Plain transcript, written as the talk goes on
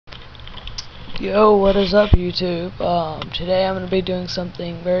Yo, what is up, YouTube? Today I'm going to be doing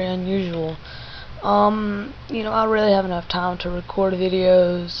something very unusual. I really have enough time to record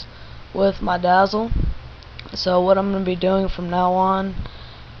videos with my Dazzle. So what I'm going to be doing from now on,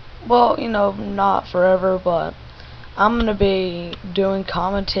 well, not forever, but I'm going to be doing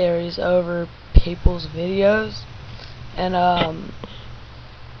commentaries over people's videos. And,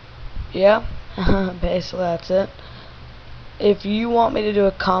 yeah, basically that's it. If you want me to do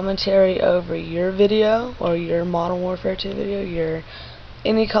a commentary over your video, or your Modern Warfare 2 video, your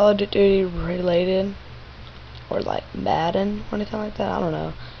any Call of Duty related, or like Madden, or anything like that, I don't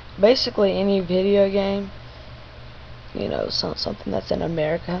know. Basically any video game, something that's in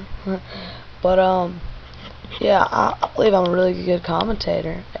America. But, yeah, I believe I'm a really good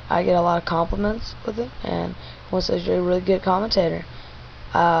commentator. I get a lot of compliments with it, and everyone says you're a really good commentator.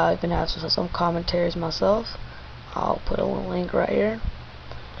 I've been having some commentaries myself. I'll put a little link right here.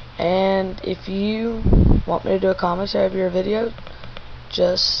 And if you want me to do a commentary of your video,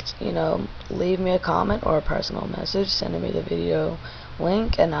 just, leave me a comment or a personal message sending me the video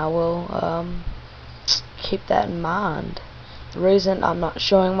link, and I will keep that in mind. The reason I'm not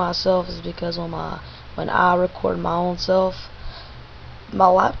showing myself is because when I record my own self, my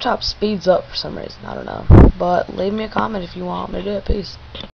laptop speeds up for some reason. I don't know. But leave me a comment if you want me to do it. Peace.